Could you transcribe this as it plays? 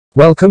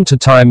Welcome to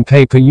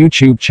Timepaper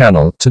YouTube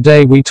channel.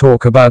 Today we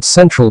talk about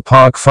Central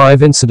Park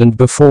 5 incident.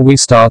 Before we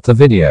start the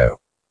video,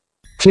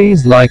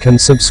 please like and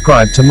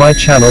subscribe to my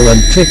channel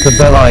and click the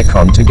bell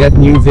icon to get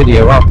new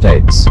video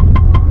updates.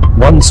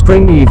 One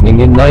spring evening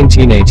in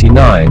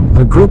 1989,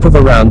 a group of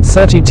around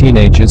 30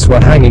 teenagers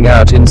were hanging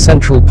out in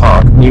Central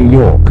Park, New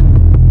York.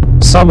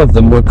 Some of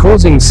them were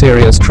causing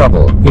serious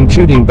trouble,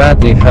 including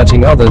badly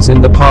hurting others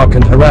in the park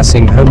and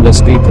harassing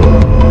homeless people.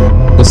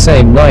 The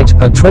same night,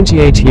 a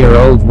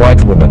 28-year-old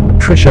white woman,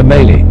 Tricia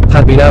Mailey,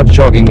 had been out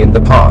jogging in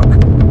the park.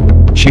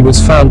 She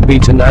was found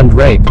beaten and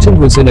raped and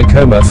was in a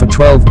coma for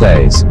 12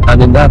 days,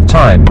 and in that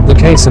time, the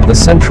case of the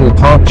Central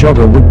Park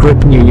jogger would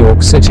grip New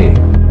York City.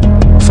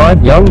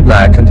 5 young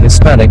black and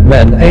Hispanic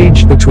men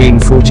aged between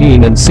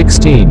 14 and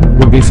 16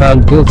 would be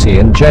found guilty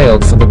and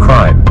jailed for the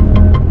crime.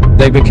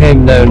 They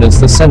became known as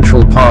the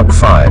Central Park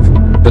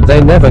 5, but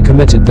they never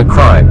committed the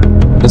crime.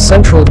 The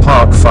Central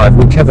Park 5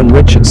 were Kevin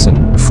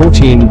Richardson,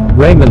 14,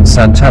 Raymond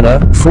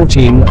Santana,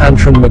 14,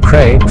 Antron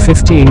McCray,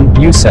 15,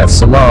 Yusef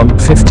Salam,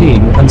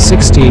 15, and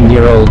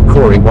 16-year-old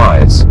Corey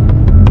Wise.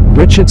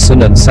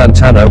 Richardson and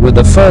Santana were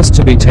the first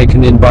to be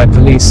taken in by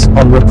police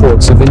on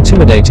reports of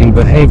intimidating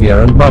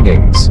behavior and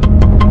muggings.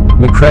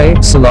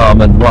 McCray,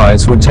 Salam and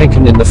Wise were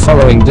taken in the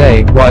following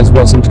day. Wise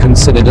wasn't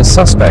considered a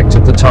suspect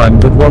at the time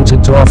but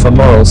wanted to offer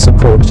moral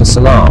support to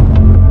Salam.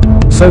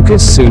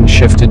 Focus soon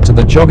shifted to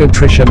the jogger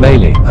Tricia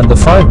Mailey, and the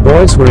 5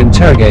 boys were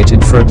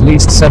interrogated for at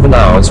least 7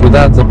 hours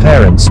without the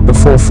parents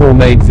before 4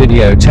 made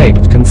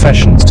videotaped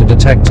confessions to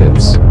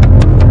detectives.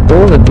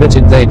 All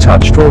admitted they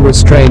touched or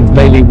restrained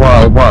Mailey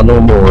while one or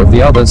more of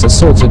the others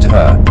assaulted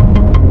her.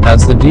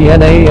 As the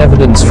DNA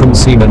evidence from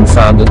semen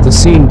found at the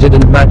scene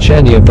didn't match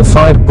any of the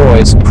 5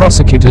 boys,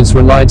 prosecutors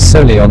relied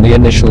solely on the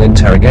initial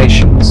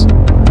interrogations.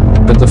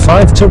 But the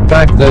 5 took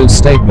back those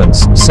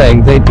statements,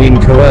 saying they'd been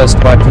coerced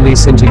by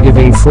police into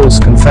giving false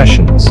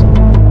confessions.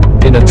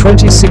 In a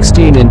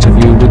 2016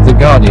 interview with The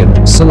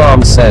Guardian,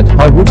 Salam said,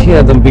 "I would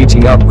hear them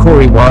beating up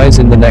Corey Wise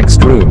in the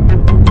next room.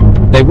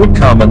 They would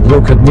come and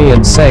look at me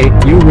and say,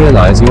 'You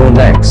realize you're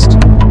next.'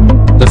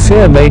 The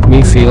fear made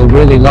me feel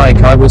really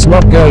like I was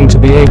not going to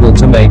be able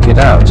to make it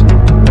out."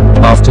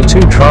 After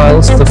 2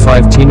 trials, the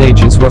 5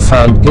 teenagers were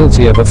found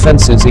guilty of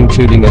offenses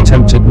including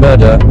attempted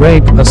murder,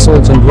 rape,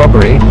 assault and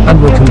robbery, and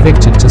were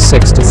convicted to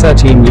 6 to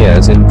 13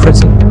 years in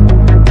prison.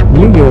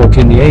 New York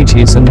in the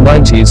 80s and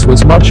 90s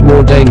was much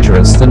more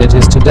dangerous than it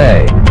is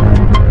today.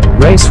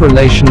 Race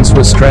relations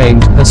were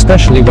strained,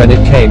 especially when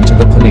it came to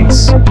the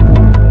police.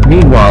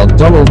 Meanwhile,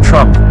 Donald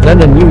Trump,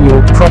 then a New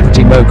York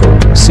property mogul,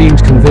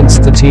 seemed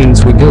convinced the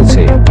teens were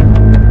guilty.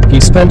 He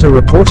spent a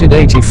reported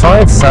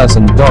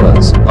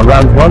 $85,000,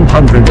 around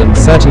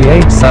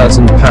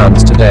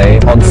 £138,000 today,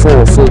 on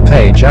 4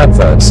 full-page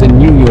adverts in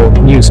New York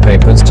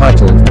newspapers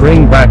titled,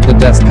 "Bring Back the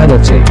Death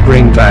Penalty,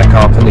 Bring Back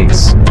Our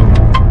Police."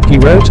 He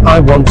wrote, "I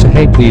want to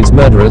hate these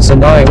murderers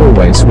and I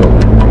always will.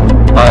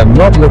 I am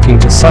not looking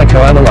to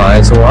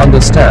psychoanalyze or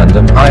understand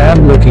them, I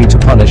am looking to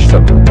punish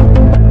them."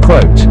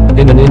 Quote,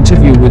 in an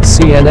interview with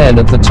CNN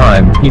at the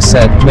time, he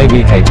said,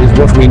 "Maybe hate is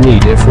what we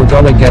need if we're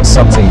gonna get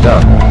something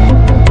done."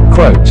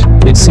 Quote,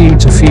 it seemed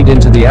to feed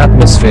into the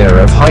atmosphere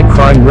of high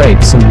crime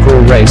rates and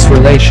poor race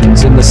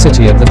relations in the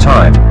city at the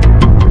time.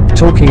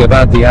 Talking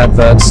about the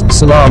adverts,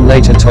 Salam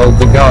later told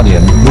The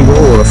Guardian, "We were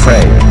all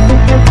afraid.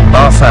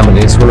 Our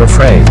families were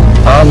afraid.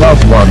 Our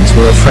loved ones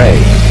were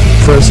afraid.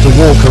 For us to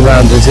walk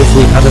around as if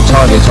we had a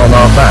target on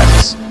our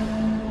backs."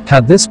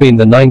 Had this been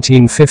the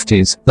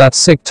 1950s, that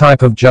sick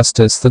type of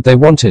justice that they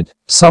wanted,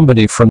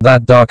 somebody from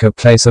that darker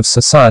place of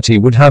society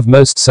would have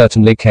most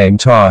certainly came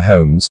to our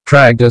homes,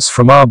 dragged us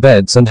from our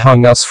beds and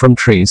hung us from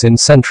trees in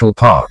Central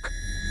Park.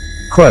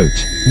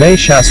 Quote,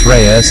 Macias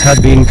Reyes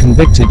had been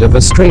convicted of a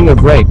string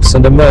of rapes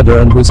and a murder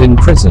and was in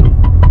prison.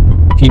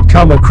 He'd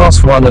come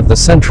across one of the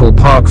Central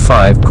Park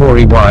 5,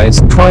 Corey Wise,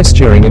 twice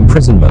during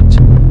imprisonment.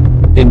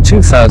 In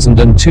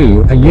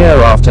 2002, a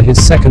year after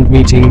his second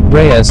meeting,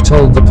 Reyes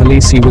told the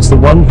police he was the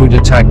one who'd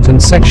attacked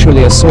and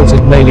sexually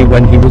assaulted Mailey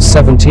when he was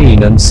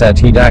 17 and said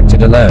he'd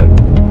acted alone.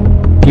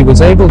 He was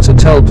able to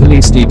tell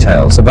police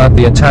details about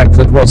the attack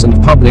that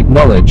wasn't public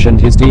knowledge, and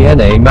his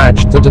DNA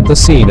matched that at the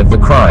scene of the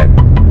crime.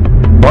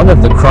 One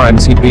of the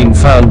crimes he'd been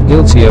found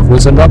guilty of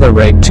was another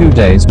rape 2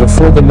 days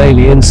before the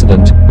Mailey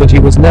incident, but he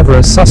was never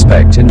a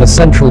suspect in the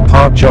Central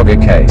Park jogger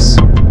case.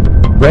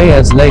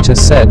 Reyes later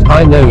said,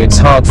 "I know it's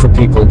hard for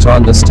people to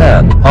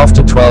understand,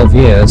 after 12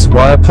 years,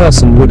 why a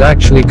person would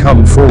actually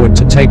come forward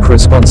to take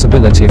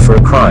responsibility for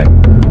a crime.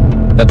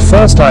 At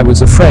first I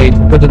was afraid,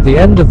 but at the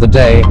end of the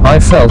day, I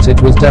felt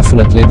it was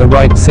definitely the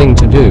right thing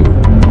to do."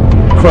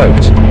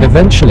 Quote,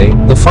 eventually,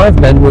 the 5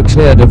 men were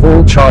cleared of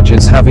all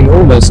charges, having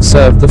almost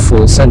served the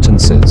full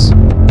sentences.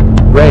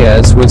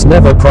 Reyes was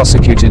never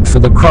prosecuted for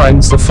the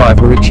crimes the 5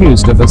 were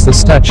accused of, as the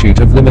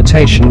statute of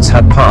limitations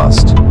had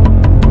passed.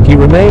 He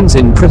remains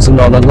in prison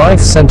on a life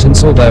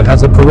sentence, although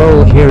has a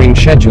parole hearing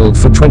scheduled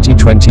for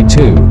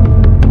 2022.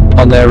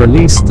 On their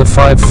release, the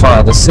 5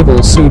 filed a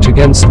civil suit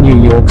against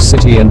New York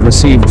City and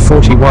received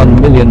 $41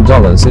 million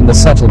in the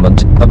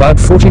settlement, about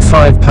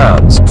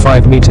 £45,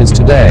 5 meters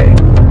today.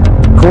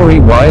 Corey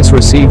Wise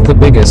received the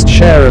biggest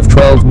share of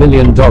 $12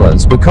 million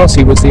because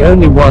he was the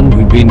only one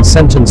who'd been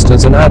sentenced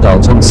as an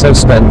adult and so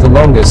spent the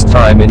longest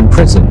time in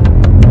prison.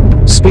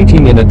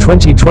 Speaking in a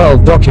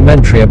 2012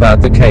 documentary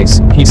about the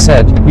case, he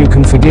said, "You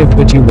can forgive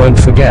but you won't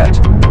forget.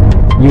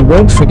 You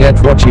won't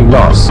forget what you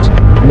lost.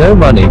 No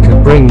money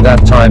could bring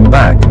that time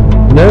back.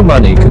 No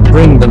money could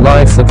bring the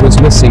life that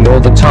was missing or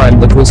the time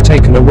that was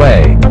taken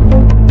away."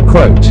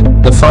 Quote,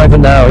 "The five are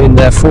now in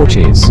their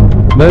 40s.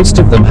 Most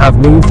of them have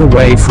moved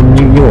away from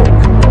New York."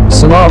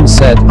 Salam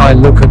said, "I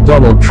look at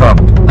Donald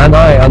Trump, and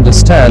I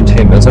understand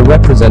him as a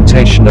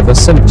representation of a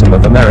symptom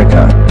of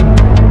America.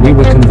 We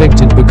were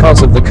convicted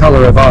because of the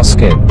color of our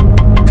skin.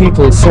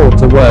 People thought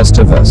the worst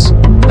of us.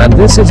 And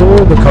this is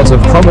all because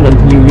of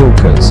prominent New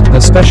Yorkers,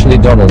 especially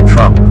Donald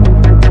Trump."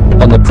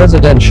 On the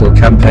presidential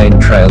campaign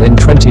trail in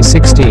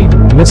 2016,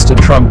 Mr.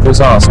 Trump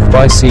was asked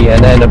by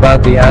CNN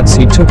about the ads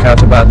he took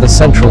out about the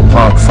Central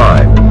Park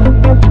Five.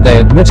 They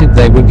admitted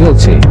they were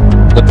guilty.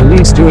 "The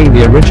police doing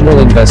the original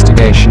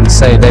investigation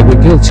say they were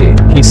guilty,"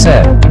 he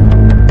said.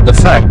 "The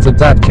fact that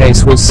that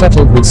case was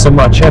settled with so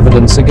much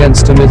evidence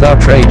against him is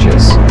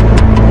outrageous."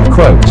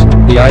 Quote,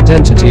 "The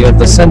identity of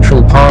the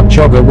Central Park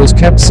jogger was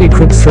kept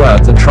secret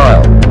throughout the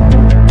trial.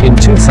 In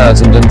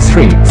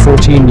 2003,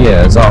 14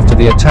 years after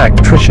the attack,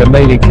 Tricia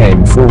Mailey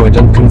came forward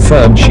and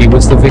confirmed she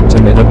was the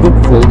victim in a book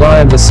called I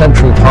Am the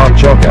Central Park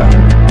Jogger.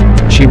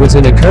 She was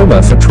in a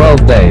coma for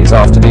 12 days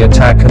after the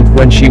attack, and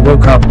when she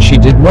woke up, she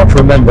did not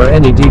remember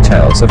any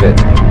details of it.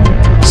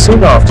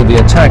 Soon after the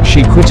attack,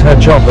 she quit her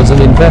job as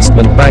an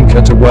investment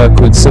banker to work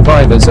with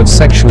survivors of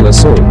sexual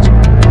assault.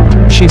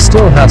 She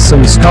still has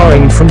some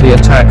scarring from the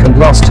attack and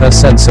lost her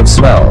sense of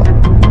smell.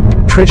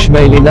 Trish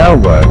Mailey now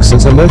works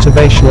as a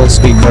motivational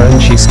speaker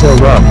and she still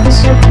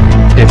runs."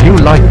 If you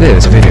like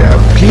this video,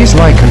 please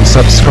like and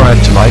subscribe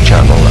to my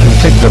channel and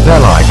click the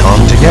bell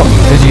icon to get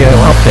video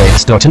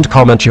updates. And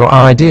comment your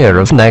idea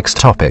of next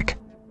topic.